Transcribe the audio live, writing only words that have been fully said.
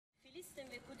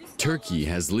Turkey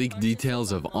has leaked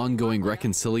details of ongoing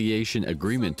reconciliation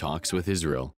agreement talks with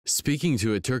Israel. Speaking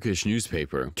to a Turkish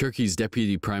newspaper, Turkey's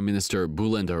Deputy Prime Minister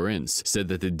Bülent Arınç said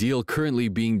that the deal currently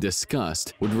being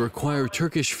discussed would require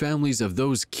Turkish families of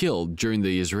those killed during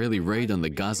the Israeli raid on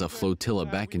the Gaza Flotilla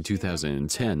back in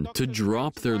 2010 to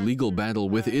drop their legal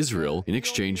battle with Israel in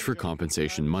exchange for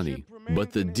compensation money.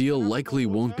 But the deal likely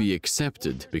won't be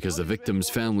accepted because the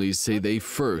victims' families say they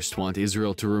first want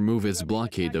Israel to remove its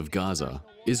blockade of Gaza.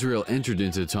 Israel entered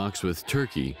into talks with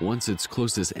Turkey, once its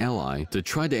closest ally, to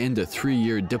try to end a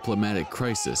 3-year diplomatic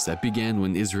crisis that began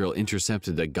when Israel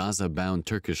intercepted a Gaza-bound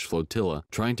Turkish flotilla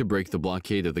trying to break the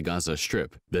blockade of the Gaza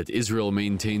Strip, that Israel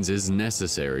maintains is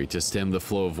necessary to stem the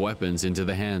flow of weapons into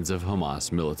the hands of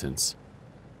Hamas militants.